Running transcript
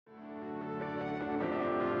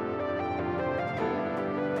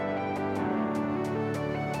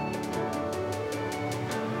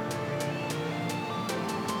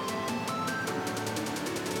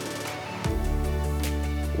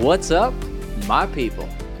What's up, my people?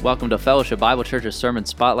 Welcome to Fellowship Bible Church's Sermon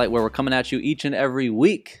Spotlight, where we're coming at you each and every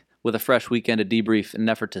week with a fresh weekend of debrief in an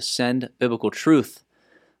effort to send biblical truth.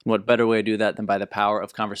 And what better way to do that than by the power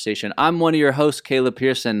of conversation? I'm one of your hosts, Caleb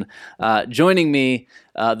Pearson. Joining me,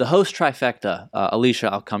 the host trifecta,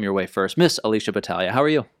 Alicia, I'll come your way first. Miss Alicia Battaglia, how are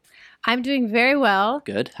you? I'm doing very well.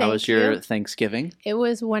 Good. How was your Thanksgiving? It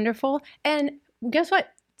was wonderful. And guess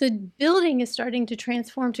what? The building is starting to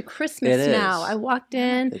transform to Christmas now. I walked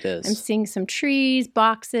in. It is. I'm seeing some trees,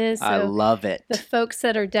 boxes. So I love it. The folks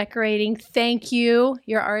that are decorating, thank you.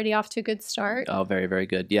 You're already off to a good start. Oh, very, very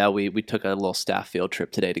good. Yeah, we took a little staff field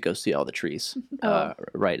trip today to go see all the trees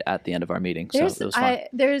right at the end of our meeting. So it was fun.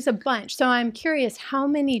 There's a bunch. So I'm curious, how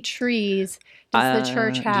many trees does the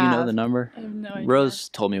church have? Do you know the number? I have no idea. Rose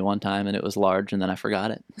told me one time, and it was large, and then I forgot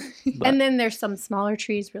it. And then there's some smaller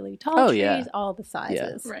trees, really tall trees, all the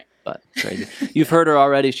sizes. Right. But crazy. You've heard her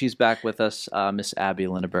already. She's back with us, Miss Abby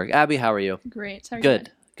Lindeberg. Abby, how are you? Great. How are you?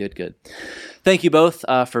 Good. Thank you both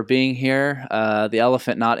for being here. The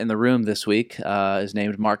elephant not in the room this week is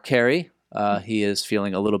named Mark Carey. He is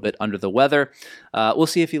feeling a little bit under the weather. We'll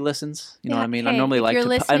see if he listens. You know what I mean? Hey, I normally like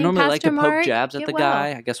to poke jabs at the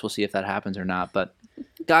guy. I guess we'll see if that happens or not. But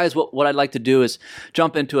guys, what I'd like to do is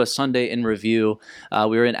jump into a Sunday in review.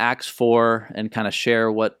 We were in Acts 4 and kind of share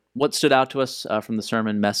what stood out to us from the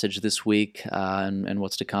sermon message this week and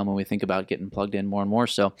what's to come when we think about getting plugged in more and more.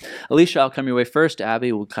 So, Alicia, I'll come your way first.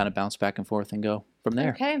 Abby, we'll kind of bounce back and forth and go from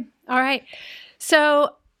there. Okay. All right.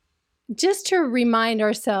 So just to remind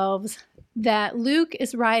ourselves that Luke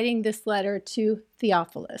is writing this letter to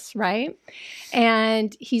Theophilus, right?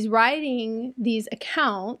 And he's writing these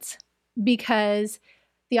accounts because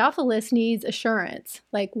Theophilus needs assurance.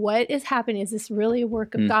 Like, what is happening? Is this really a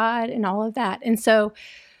work of God and all of that? And so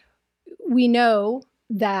we know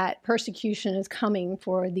that persecution is coming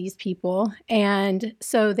for these people. And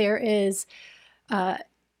so there is,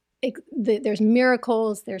 there's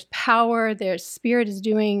miracles, there's power, there's Spirit is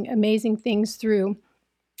doing amazing things through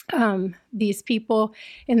these people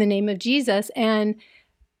in the name of Jesus. And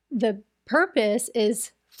the purpose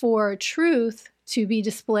is for truth to be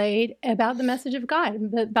displayed about the message of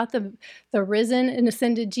God, about the risen and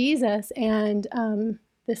ascended Jesus and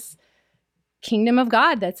this kingdom of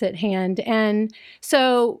God that's at hand. And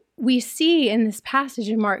so we see in this passage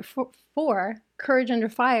in Mark 4, courage under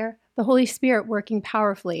fire, the Holy Spirit working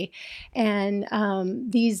powerfully. And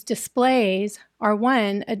these displays are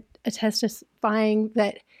a testifying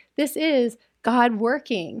that this is God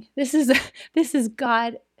working. This is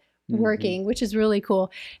God working, which is really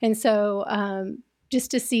cool. And so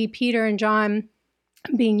just to see Peter and John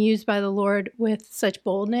being used by the Lord with such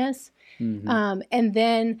boldness. And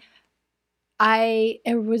then I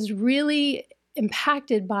was really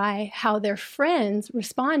impacted by how their friends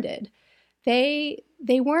responded. They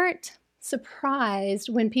weren't surprised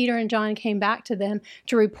when Peter and John came back to them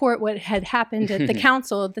to report what had happened at the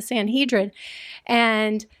council of the Sanhedrin.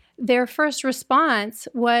 And their first response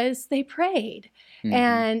was they prayed.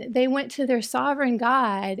 And they went to their sovereign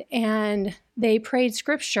God and they prayed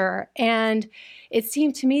scripture. And it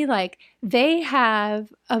seemed to me like they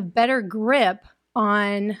have a better grip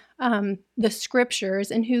on the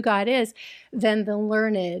scriptures and who God is than the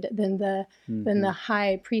learned, than the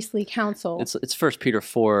high priestly council. It's 1 Peter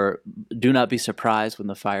 4, do not be surprised when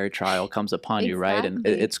the fiery trial comes upon you, right? And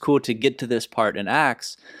it's cool to get to this part in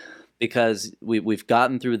Acts because we've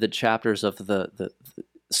gotten through the chapters of the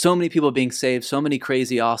so many people being saved, so many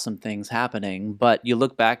crazy, awesome things happening. But you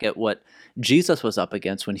look back at what Jesus was up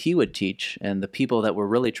against when he would teach and the people that were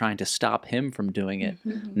really trying to stop him from doing it.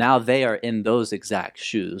 Now they are in those exact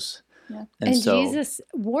shoes. Yeah. And so, Jesus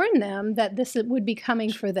warned them that this would be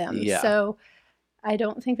coming for them. Yeah. So I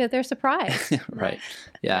don't think that they're surprised. Right.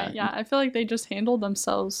 Yeah. Right. Yeah. I feel like they just handled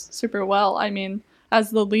themselves super well. I mean,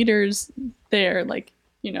 as the leaders, they're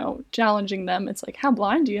challenging them. It's like, how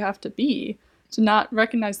blind do you have to be to not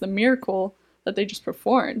recognize the miracle that they just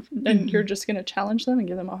performed? And you're just going to challenge them and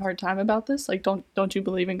give them a hard time about this? Like, don't you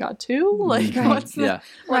believe in God too? Like, what's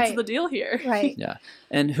the deal here? Right. Yeah.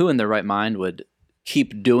 And who in their right mind would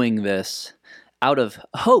keep doing this out of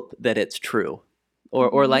hope that it's true?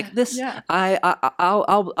 Or like this,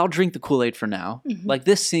 I'll drink the Kool-Aid for now. Like,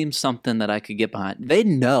 this seems something that I could get behind. They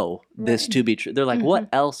know this to be true. They're like, what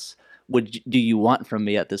else do you want from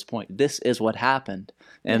me at this point? This is what happened.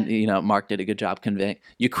 And, Mark did a good job conveying,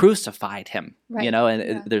 you crucified him,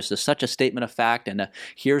 and there's such a statement of fact and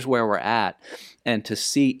here's where we're at. And to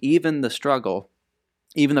see even the struggle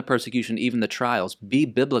even the persecution, even the trials, be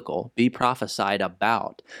biblical, be prophesied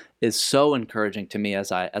about, is so encouraging to me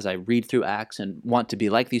as I read through Acts and want to be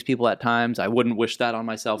like these people at times. I wouldn't wish that on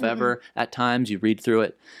myself ever. At times, you read through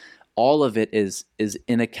it. All of it is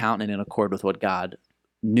in account and in accord with what God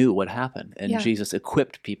knew would happen, and Jesus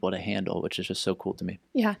equipped people to handle, which is just so cool to me.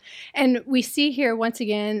 Yeah. And we see here once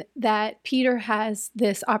again that Peter has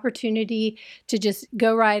this opportunity to just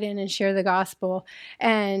go right in and share the gospel.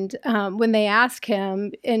 And when they ask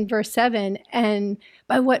him in verse 7, and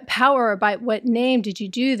by what power or by what name did you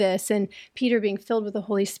do this? And Peter, being filled with the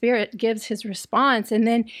Holy Spirit, gives his response. And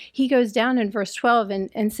then he goes down in verse 12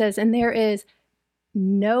 and says, and there is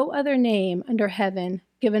no other name under heaven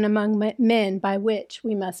given among men by which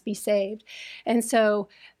we must be saved. And so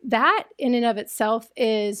that in and of itself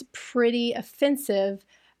is pretty offensive.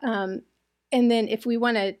 And then if we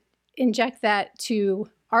want to inject that to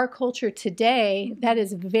our culture today, that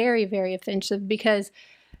is very, very offensive, because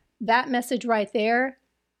that message right there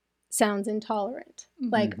sounds intolerant.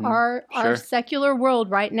 Like our secular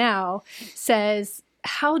world right now says,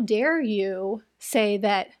 how dare you say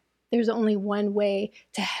that there's only one way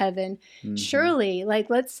to heaven? Surely, like,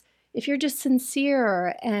 if you're just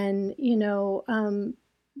sincere and,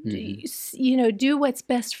 do what's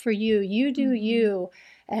best for you, you do you.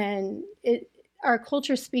 And our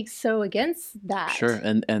culture speaks so against that. Sure.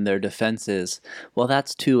 And their defense is, well,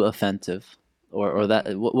 that's too offensive, or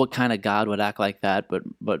that, what kind of God would act like that?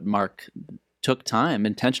 But Mark took time,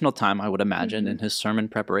 intentional time, I would imagine, in his sermon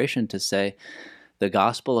preparation to say, the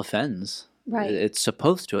gospel offends. Right. It's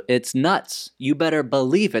supposed to. It's nuts. You better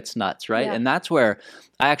believe it's nuts, right? Yeah. And that's where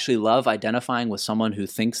I actually love identifying with someone who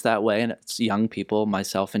thinks that way. And it's young people,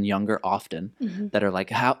 myself and younger often, that are like,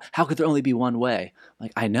 how could there only be one way?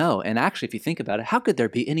 Like, I know. And actually, if you think about it, how could there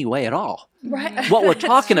be any way at all? Right. What we're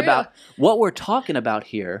talking about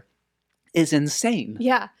here is insane.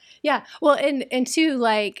 Yeah. Yeah. Well, and too,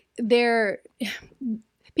 like,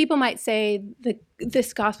 people might say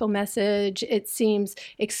this gospel message, it seems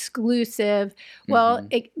exclusive. Well,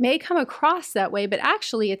 it may come across that way, but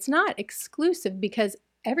actually it's not exclusive, because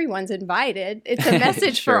everyone's invited. It's a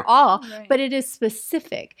message for all, but it is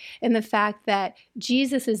specific in the fact that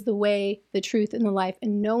Jesus is the way, the truth, and the life,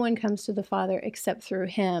 and no one comes to the Father except through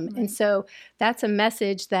him. And so that's a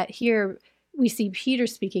message that here we see Peter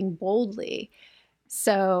speaking boldly.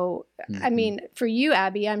 So, I mean, for you,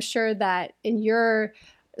 Abby, I'm sure that in your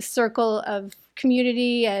circle of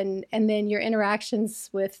community and then your interactions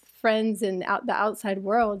with friends and the outside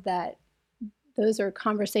world, that those are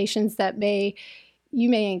conversations that you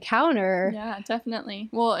may encounter. Yeah, definitely.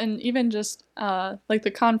 Well, and even just like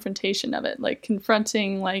the confrontation of it, like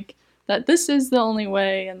confronting like that this is the only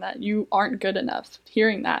way and that you aren't good enough.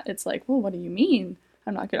 Hearing that, it's like, well, what do you mean?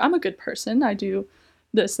 I'm not good. I'm a good person. I do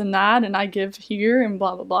this and that, and I give here and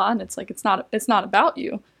blah blah blah. And it's like it's not about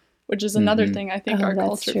you, which is another thing I think our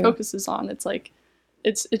culture focuses on. It's like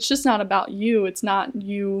it's just not about you. It's not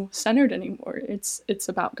you centered anymore. It's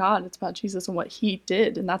about God. It's about Jesus and what he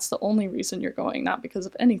did, and that's the only reason you're going, not because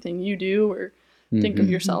of anything you do or think of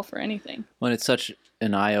yourself or anything. Well, it's such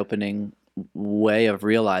an eye-opening way of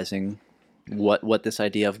realizing what this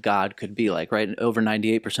idea of God could be like, right? And over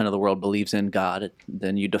 98% of the world believes in God.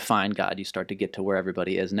 Then you define God, you start to get to where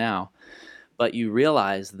everybody is now. But you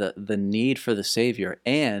realize the need for the Savior,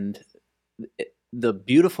 and the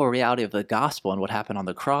beautiful reality of the gospel and what happened on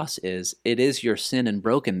the cross is it is your sin and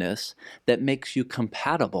brokenness that makes you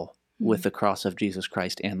compatible with the cross of Jesus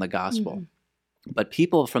Christ and the gospel. But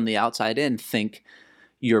people from the outside in think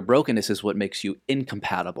your brokenness is what makes you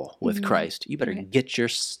incompatible with Christ. You better get your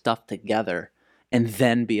stuff together and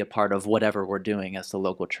then be a part of whatever we're doing as the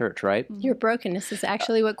local church, right? Your brokenness is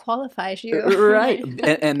actually what qualifies you. Right.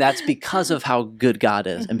 And that's because of how good God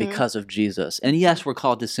is and because of Jesus. And yes, we're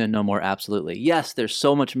called to sin no more, absolutely. Yes, there's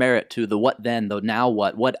so much merit to the what then, the now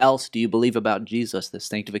what. What else do you believe about Jesus, the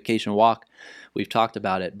sanctification walk? We've talked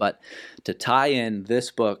about it. But to tie in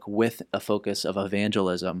this book with a focus of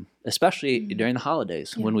evangelism, especially during the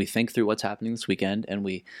holidays, when we think through what's happening this weekend and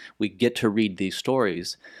we get to read these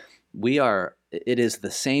stories, it is the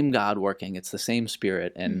same God working, it's the same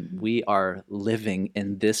Spirit, and we are living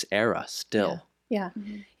in this era still. Yeah.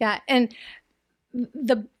 And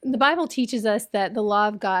the Bible teaches us that the law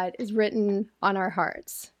of God is written on our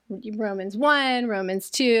hearts. Romans 1, Romans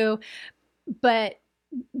 2, but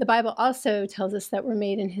the Bible also tells us that we're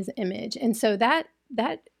made in his image. And so that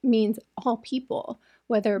means all people,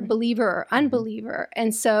 whether believer or unbeliever.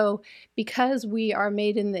 And so because we are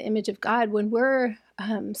made in the image of God, when we're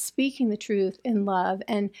speaking the truth in love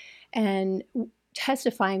and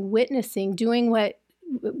testifying, witnessing, doing what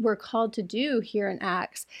we're called to do here in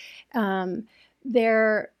Acts,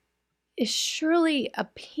 there is surely a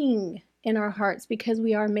ping in our hearts because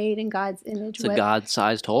we are made in God's image. It's a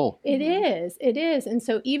God-sized hole. It is. And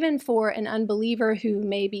so even for an unbeliever who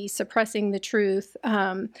may be suppressing the truth,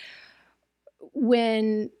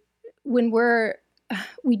 when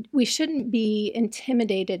we shouldn't be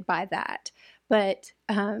intimidated by that, but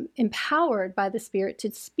empowered by the Spirit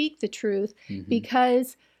to speak the truth,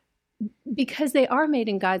 because they are made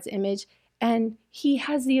in God's image, and He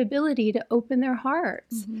has the ability to open their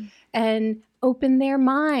hearts and open their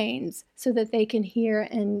minds so that they can hear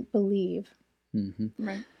and believe.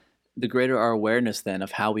 Right. The greater our awareness then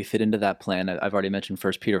of how we fit into that plan. I've already mentioned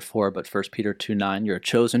 1 Peter 4, but 1 Peter 2:9, you're a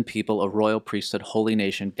chosen people, a royal priesthood, holy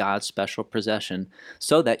nation, God's special possession,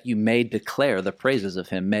 so that you may declare the praises of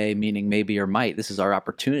Him. May, meaning maybe or might. This is our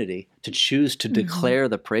opportunity to choose to declare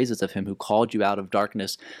the praises of Him who called you out of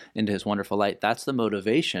darkness into His wonderful light. That's the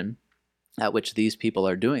motivation at which these people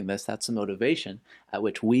are doing this. That's the motivation at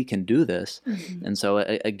which we can do this. And so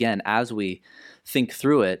again, as we think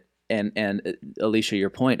through it, and Alicia, your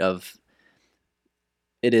point of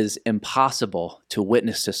it is impossible to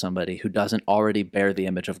witness to somebody who doesn't already bear the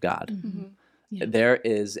image of God. Yeah. There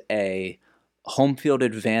is a home field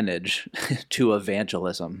advantage to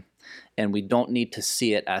evangelism, and we don't need to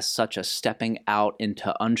see it as such a stepping out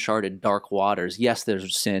into uncharted dark waters. Yes,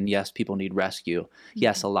 there's sin. Yes, people need rescue.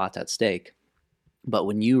 Yes, a lot's at stake. But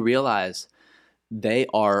when you realize they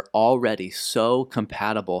are already so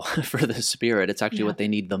compatible for the Spirit, it's actually what they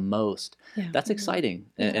need the most. That's exciting.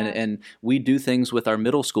 And we do things with our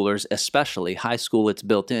middle schoolers, especially. High school, it's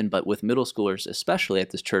built in, but with middle schoolers, especially at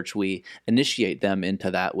this church, we initiate them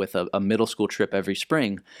into that with a middle school trip every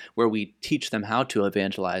spring where we teach them how to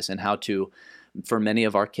evangelize and how to, for many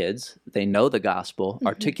of our kids, they know the gospel.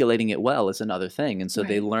 Articulating it well is another thing. And so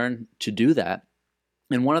they learn to do that.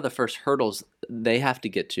 And one of the first hurdles they have to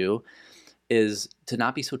get to is to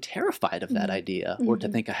not be so terrified of that idea, or to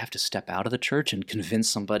think I have to step out of the church and convince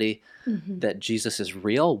somebody that Jesus is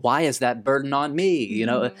real. Why is that burden on me? You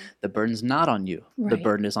know, the burden's not on you. The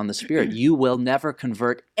burden is on the Spirit. You will never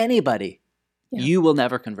convert anybody. You will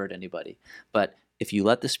never convert anybody. But if you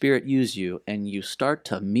let the Spirit use you and you start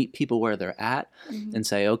to meet people where they're at and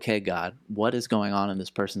say, okay, God, what is going on in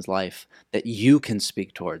this person's life that you can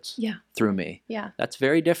speak towards through me? That's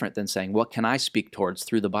very different than saying, what can I speak towards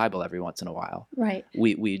through the Bible every once in a while?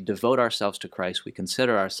 We devote ourselves to Christ. We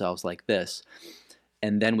consider ourselves like this.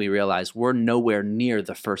 And then we realize we're nowhere near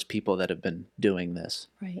the first people that have been doing this.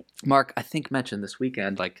 Mark, I think mentioned this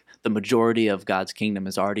weekend, like the majority of God's kingdom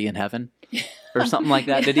is already in heaven or something like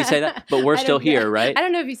that. Did he say that? But we're still here, right? I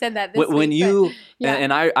don't know if he said that this when week, you, but,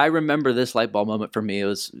 and I remember this light bulb moment for me, it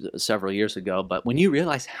was several years ago, but when you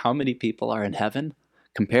realize how many people are in heaven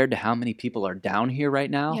compared to how many people are down here right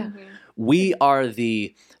now, we are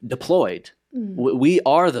the deployed. We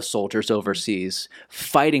are the soldiers overseas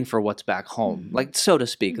fighting for what's back home, like so to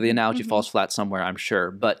speak. The analogy falls flat somewhere, I'm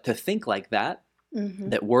sure. But to think like that,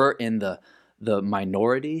 that we're in the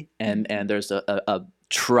minority and there's a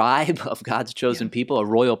tribe of God's chosen people, a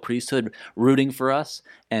royal priesthood rooting for us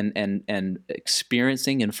and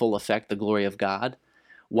experiencing in full effect the glory of God,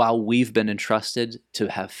 while we've been entrusted to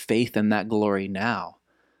have faith in that glory now,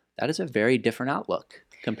 that is a very different outlook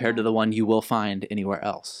compared to the one you will find anywhere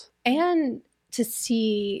else. And to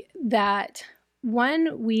see that,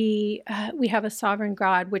 one, we have a sovereign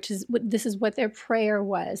God, this is what their prayer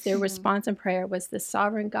was. Their response in prayer was the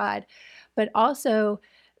sovereign God, but also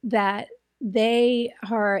that they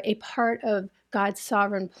are a part of God's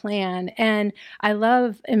sovereign plan. And I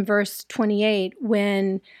love in verse 28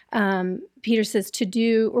 when Peter says to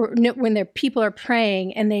do, or when their people are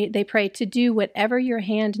praying and they pray to do whatever your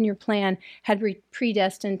hand and your plan had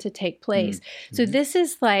predestined to take place. So this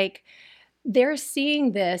is like, they're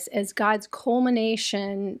seeing this as God's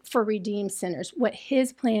culmination for redeemed sinners, what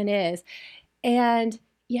His plan is. And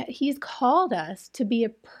yet He's called us to be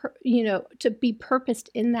to be purposed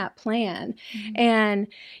in that plan. And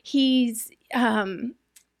He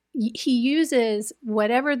uses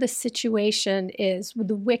whatever the situation is.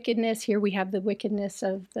 The wickedness here, we have the wickedness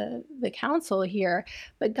of the council here,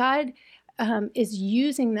 but God is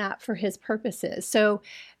using that for His purposes. So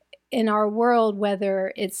in our world,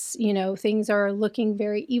 whether it's, things are looking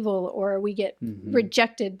very evil, or we get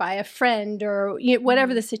rejected by a friend, or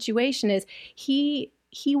whatever the situation is, he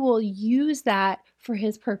will use that for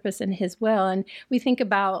His purpose and His will. And we think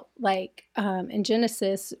about, like, in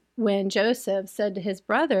Genesis, when Joseph said to his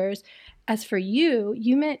brothers, as for you,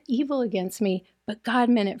 you meant evil against me, but God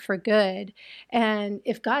meant it for good. And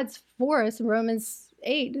if God's for us, in Romans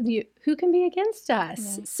 8, who can be against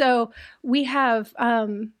us? So we have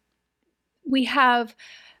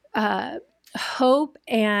hope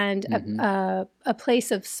and a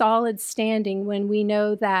place of solid standing when we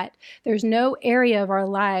know that there's no area of our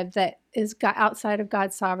life that is outside of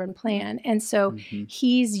God's sovereign plan. And so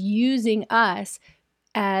he's using us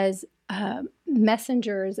as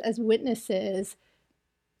messengers, as witnesses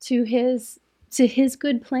to his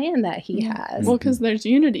good plan that he has. Well, because there's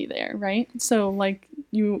unity there, right? So like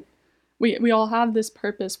we all have this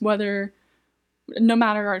purpose, whether no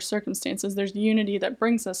matter our circumstances, there's unity that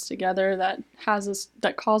brings us together, that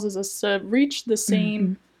causes us to reach the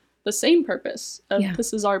same purpose of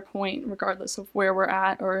this is our point, regardless of where we're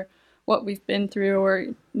at or what we've been through, or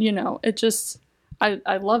it just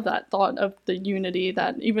I love that thought of the unity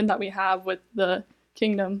that we have with the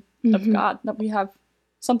kingdom of God, that we have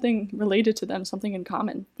something related to them, something in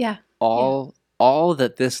common. Yeah. All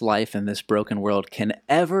that this life and this broken world can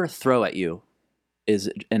ever throw at you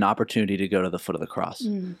is an opportunity to go to the foot of the cross.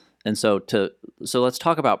 And so let's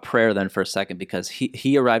talk about prayer then for a second, because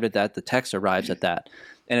he arrived at that, the text arrives at that.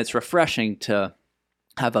 And it's refreshing to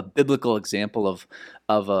have a biblical example of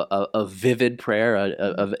a vivid prayer,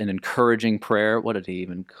 of an encouraging prayer. What did he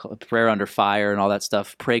even call it? Prayer under fire and all that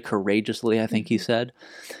stuff. Pray courageously, I think he said.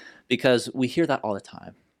 Because we hear that all the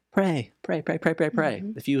time. Pray, pray, pray, pray, pray, pray.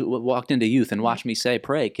 If you walked into youth and watched me say,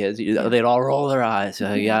 pray, kids, they'd all roll their eyes.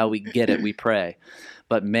 Yeah, we get it, we pray.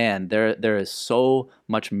 But man, there is so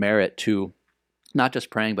much merit to not just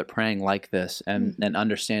praying, but praying like this, and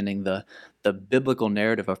understanding the biblical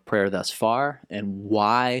narrative of prayer thus far, and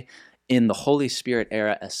why in the Holy Spirit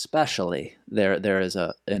era especially, there is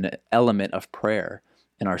an element of prayer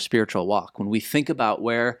in our spiritual walk. When we think about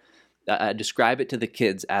where, I describe it to the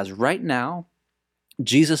kids as right now,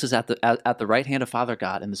 Jesus is at the right hand of Father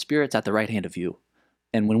God, and the Spirit's at the right hand of you.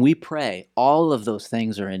 And when we pray, all of those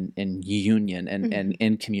things are in union and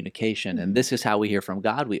in communication. And this is how we hear from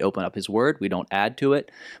God. We open up his word. We don't add to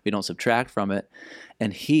it. We don't subtract from it.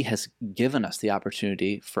 And he has given us the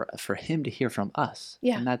opportunity for him to hear from us.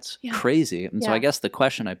 Yeah. And that's crazy. And so I guess the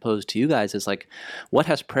question I pose to you guys is like, what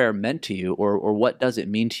has prayer meant to you, or what does it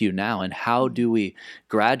mean to you now? And how do we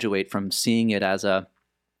graduate from seeing it as a,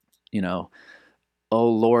 oh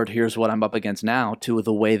Lord, here's what I'm up against now, to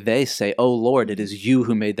the way they say, oh Lord, it is you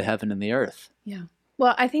who made the heaven and the earth. Yeah.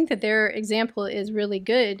 Well, I think that their example is really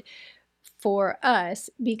good for us,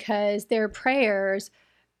 because their prayers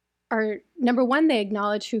are, number one, they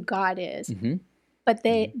acknowledge who God is, but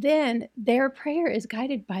then their prayer is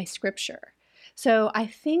guided by Scripture. So I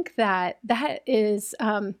think that is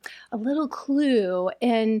a little clue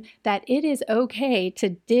in that it is okay to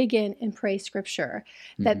dig in and pray Scripture.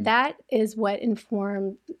 That is what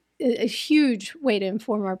informed, a huge way to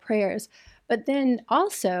inform our prayers. But then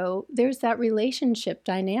also there's that relationship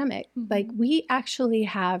dynamic. Like we actually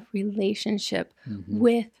have relationship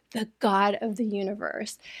with the God of the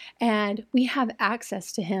universe, and we have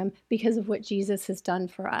access to him because of what Jesus has done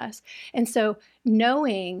for us. And so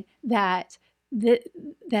knowing that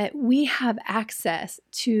we have access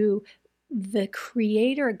to the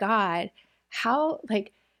Creator God, how,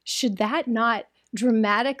 should that not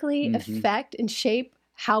dramatically affect and shape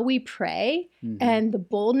how we pray and the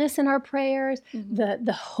boldness in our prayers,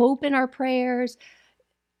 the hope in our prayers?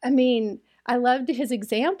 I mean, I loved his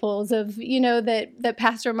examples of, that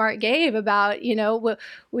Pastor Mark gave about,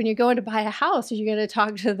 when you're going to buy a house, are you going to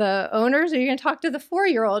talk to the owners, or are you going to talk to the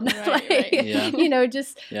 4-year-old?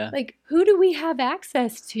 Right. Who do we have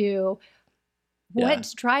access to?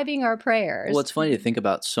 What's driving our prayers? Well, it's funny to think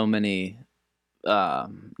about so many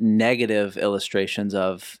negative illustrations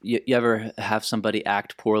of, you ever have somebody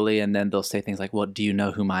act poorly and then they'll say things like, well, do you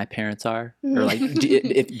know who my parents are? Or like,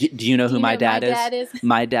 do you know who my dad is?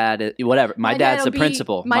 My dad is, whatever. My dad's the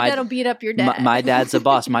principal. My dad will beat up your dad. My dad's the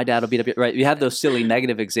boss. My dad will beat up your, right? You have those silly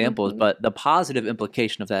negative examples, but the positive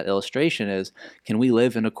implication of that illustration is, can we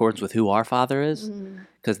live in accordance with who our Father is?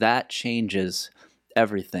 Because that changes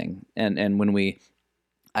everything. And when we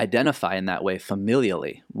identify in that way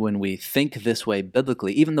familially, when we think this way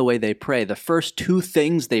biblically, even the way they pray, the first two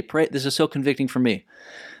things they pray, this is so convicting for me.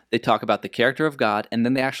 They talk about the character of God, and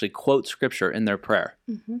then they actually quote Scripture in their prayer.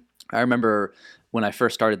 I remember when I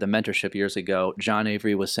first started the mentorship years ago, John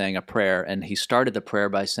Avery was saying a prayer, and he started the prayer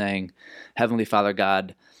by saying, Heavenly Father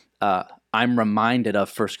God, I'm reminded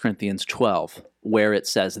of 1 Corinthians 12, where it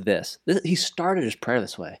says this. He started his prayer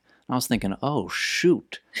this way. I was thinking, oh,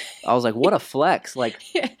 shoot. I was like, what a flex.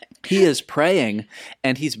 He is praying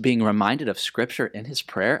and he's being reminded of Scripture in his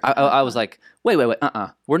prayer. I was like, wait.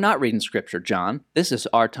 We're not reading Scripture, John. This is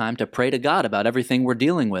our time to pray to God about everything we're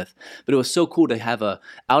dealing with. But it was so cool to have a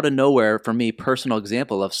out of nowhere, for me, personal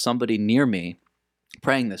example of somebody near me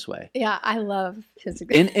praying this way. Yeah, I love his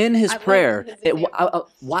example. In his prayer,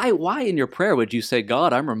 why in your prayer would you say,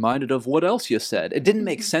 God, I'm reminded of what else you said? It didn't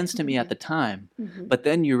make sense to me at the time, but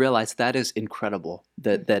then you realize that is incredible.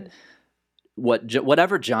 That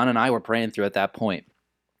whatever John and I were praying through at that point,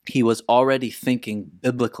 he was already thinking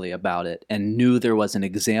biblically about it and knew there was an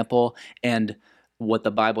example. And what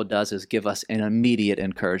the Bible does is give us an immediate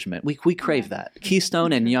encouragement. We crave that.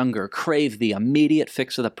 Keystone and Younger crave the immediate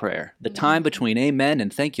fix of the prayer. The time between amen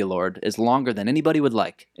and thank you, Lord, is longer than anybody would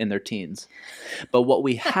like in their teens. But what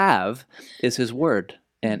we have is his word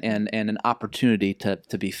and an opportunity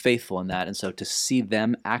to be faithful in that. And so to see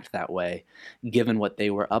them act that way, given what they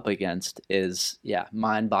were up against, is,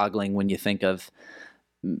 mind-boggling when you think of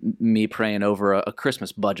me praying over a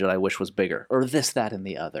Christmas budget I wish was bigger, or this, that, and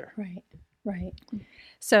the other. Right.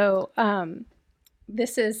 So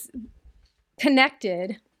this is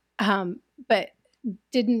connected, but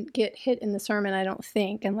didn't get hit in the sermon, I don't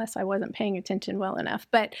think, unless I wasn't paying attention well enough.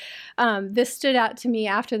 But this stood out to me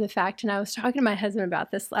after the fact, and I was talking to my husband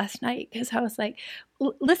about this last night, because I was like,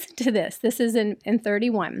 listen to this. This is in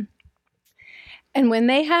 31. And when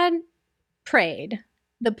they had prayed,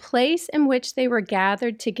 the place in which they were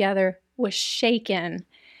gathered together was shaken,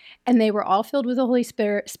 and they were all filled with the Holy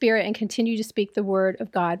Spirit and continued to speak the word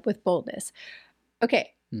of God with boldness.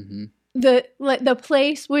 Okay. The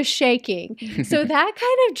place was shaking. So that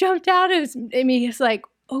kind of jumped out at me. It's like,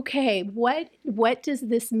 okay, what does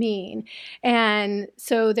this mean? And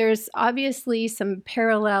so there's obviously some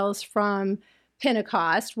parallels from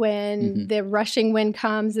Pentecost, when the rushing wind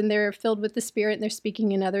comes and they're filled with the Spirit and they're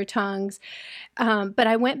speaking in other tongues. But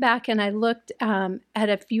I went back and I looked at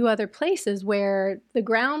a few other places where the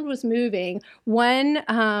ground was moving. One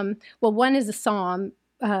is a psalm,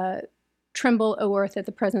 tremble, O earth, at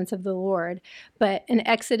the presence of the Lord. But in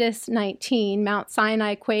Exodus 19, Mount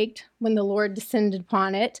Sinai quaked when the Lord descended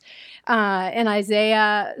upon it. In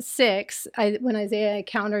Isaiah 6, when Isaiah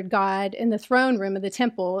encountered God in the throne room of the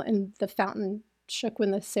temple, and the fountain shook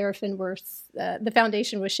when the seraphim were, the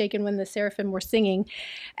foundation was shaken when the seraphim were singing.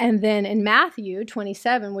 And then in Matthew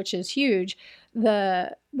 27, which is huge,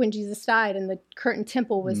 when Jesus died and the curtain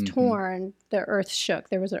temple was torn, the earth shook.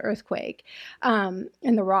 There was an earthquake, and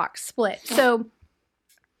the rocks split. So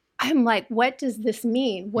I'm like, what does this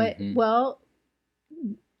mean? Well,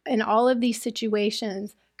 in all of these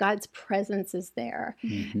situations, God's presence is there.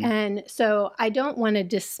 And so I don't want to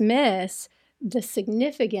dismiss the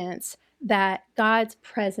significance that God's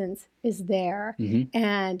presence is there,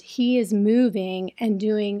 and he is moving and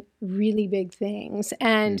doing really big things.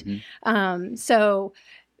 And so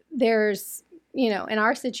there's, in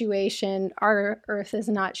our situation, our earth is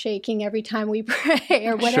not shaking every time we pray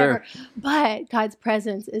or whatever, but God's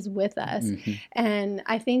presence is with us. And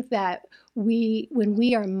I think that when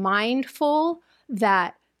we are mindful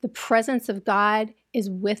that the presence of God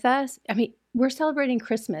is with us, we're celebrating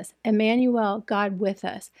Christmas, Emmanuel, God with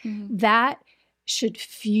us. That should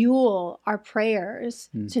fuel our prayers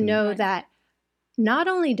to know that not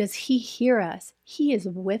only does he hear us, he is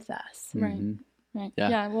with us. Right.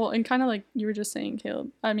 Yeah. Well, and kind of like you were just saying,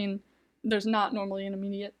 Caleb, there's not normally an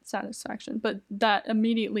immediate satisfaction, but that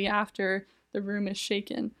immediately after the room is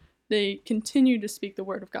shaken, they continue to speak the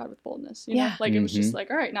word of God with boldness. You know? Like it was just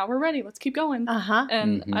like, all right, now we're ready. Let's keep going.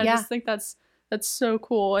 And I just think that's so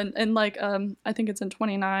cool. And like, I think it's in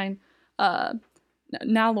 29,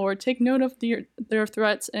 now, Lord, take note of their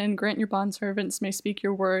threats and grant your bondservants may speak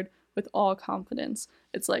your word with all confidence.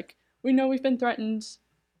 It's like, we know we've been threatened.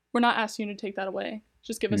 We're not asking you to take that away.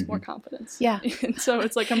 Just give us more confidence. Yeah. And so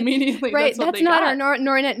it's like immediately. Right. That's not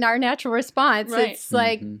our natural response. Right. It's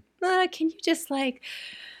like, can you just like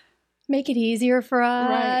make it easier for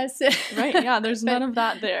us? Right. Yeah. There's none of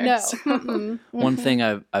that there. No. So. One thing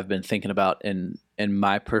I've been thinking about in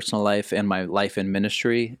my personal life and my life in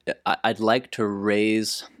ministry, I'd like to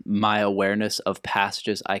raise my awareness of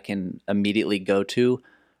passages I can immediately go to,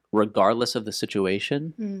 regardless of the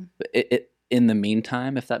situation. In the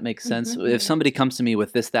meantime, if that makes sense, if somebody comes to me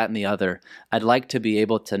with this, that, and the other, I'd like to be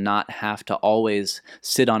able to not have to always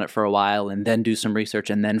sit on it for a while and then do some research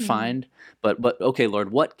and then find. But okay,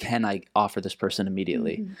 Lord, what can I offer this person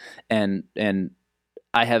immediately? And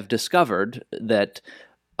I have discovered that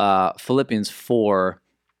Philippians 4,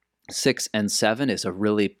 6, and 7 is a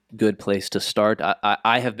really good place to start.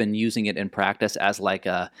 I have been using it in practice as like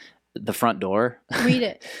the front door. Read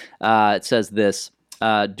it. It says this,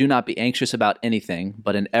 do not be anxious about anything,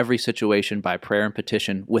 but in every situation by prayer and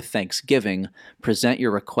petition with thanksgiving, present your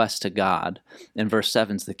requests to God. And verse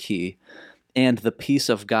 7 is the key. And the peace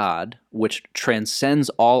of God, which transcends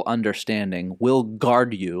all understanding, will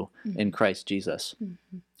guard you in Christ Jesus.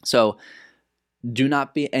 So do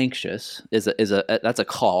not be anxious that's a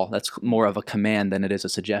call. That's more of a command than it is a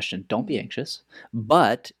suggestion. Don't be anxious.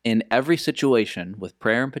 But in every situation with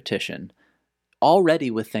prayer and petition, already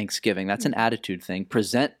with thanksgiving, that's an attitude thing.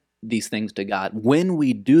 Present these things to God. When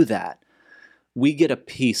we do that, we get a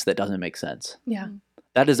peace that doesn't make sense. Yeah.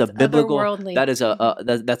 That is a biblical, otherworldly. that is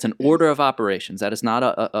that's an order of operations. That is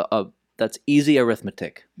not that's easy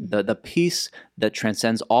arithmetic. The peace that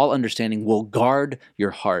transcends all understanding will guard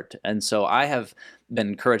your heart. And so I have been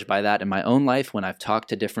encouraged by that in my own life when I've talked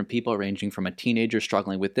to different people, ranging from a teenager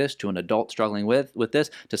struggling with this to an adult struggling with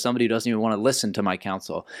this to somebody who doesn't even want to listen to my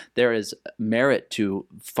counsel. There is merit to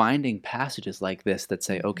finding passages like this that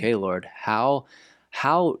say, okay, Lord, how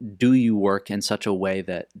do you work in such a way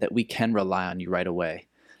that we can rely on you right away?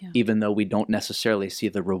 Yeah. Even though we don't necessarily see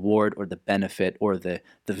the reward or the benefit or the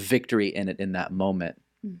victory in it in that moment.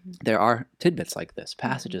 Mm-hmm. There are tidbits like this,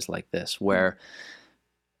 passages like this, where,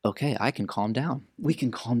 okay, I can calm down. We can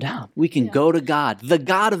calm down. We can go to God, the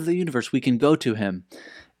God of the universe. We can go to him.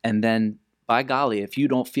 And then, by golly, if you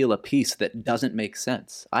don't feel a peace that doesn't make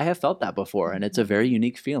sense, I have felt that before, and it's a very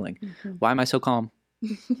unique feeling. Mm-hmm. Why am I so calm?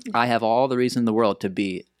 I have all the reason in the world to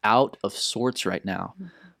be out of sorts right now. Mm-hmm.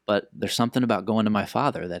 But there's something about going to my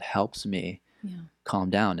Father that helps me calm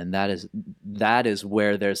down, and that is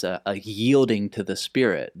where there's a yielding to the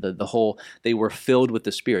Spirit. The whole, they were filled with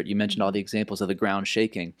the Spirit. You mentioned all the examples of the ground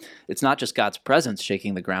shaking. It's not just God's presence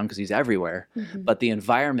shaking the ground because he's everywhere, but the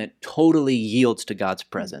environment totally yields to God's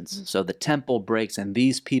presence. Mm-hmm. So the temple breaks, and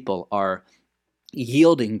these people are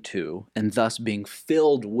yielding to and thus being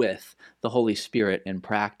filled with the Holy Spirit in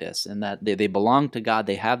practice, and that they belong to God,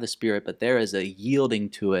 they have the Spirit, but there is a yielding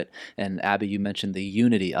to it. And Abby, you mentioned the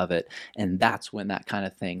unity of it, and that's when that kind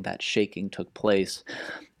of thing, that shaking took place.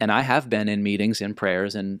 And I have been in meetings, in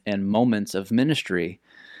prayers, and moments of ministry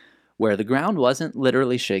where the ground wasn't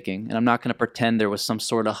literally shaking, and I'm not going to pretend there was some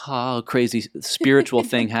sort of crazy spiritual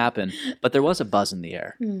thing happen, but there was a buzz in the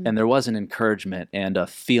air, and there was an encouragement and a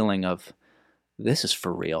feeling of, this is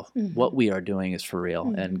for real. Mm-hmm. What we are doing is for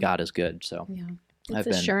real, and God is good. So it's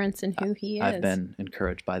assurance in who he is. I've been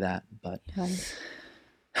encouraged by that. But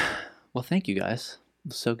well, thank you guys. It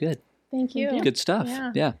was so good. Thank you. Good stuff.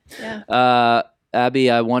 Yeah. Abby,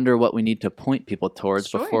 I wonder what we need to point people towards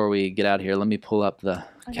before we get out of here. Let me pull up the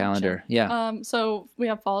calendar. Yeah. So we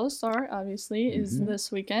have Follow the Star, obviously, is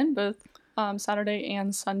this weekend, both Saturday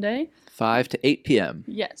and Sunday. 5 to 8 p.m.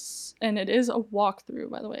 Yes. And it is a walkthrough,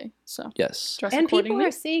 by the way. So yes. Dress and accordingly. People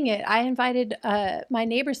are seeing it. I invited my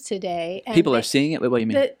neighbors today. And people are seeing it? Wait, what do you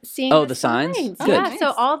mean? Seeing the signs? Oh, good. Yeah, nice.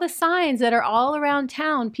 So all the signs that are all around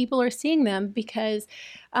town, people are seeing them because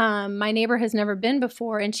my neighbor has never been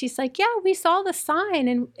before. And she's like, yeah, we saw the sign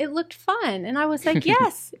and it looked fun. And I was like,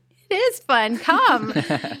 yes, it is fun. Come.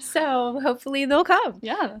 So hopefully they'll come.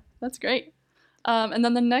 Yeah, that's great. And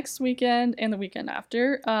then the next weekend and the weekend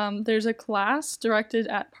after, there's a class directed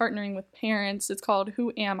at partnering with parents. It's called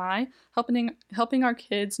Who Am I? Helping our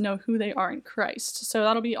kids know who they are in Christ. So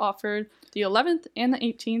that'll be offered the 11th and the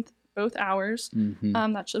 18th, both hours.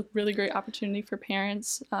 Mm-hmm. That's a really great opportunity for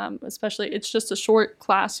parents, especially it's just a short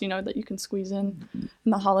class, that you can squeeze in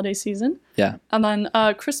the holiday season. Yeah. And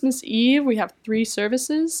then Christmas Eve, we have 3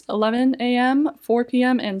 services, 11 a.m., 4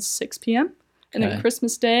 p.m., and 6 p.m. And then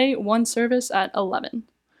Christmas Day, 1 service at 11.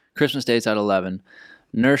 Christmas Day is at 11.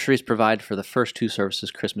 Nurseries provide for the first 2 services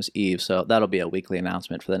Christmas Eve, so that'll be a weekly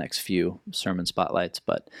announcement for the next few sermon spotlights.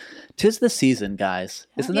 But 'tis the season, guys.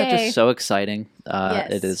 Isn't that just so exciting?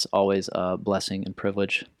 Yes. It is always a blessing and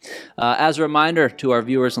privilege. As a reminder to our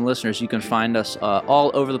viewers and listeners, you can find us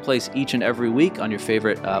all over the place each and every week on your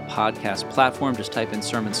favorite podcast platform. Just type in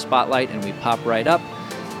Sermon Spotlight and we pop right up.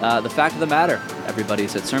 The fact of the matter, everybody,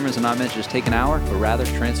 is that sermons are not meant to just take an hour, but rather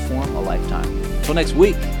transform a lifetime. Until next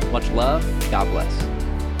week, much love. God bless.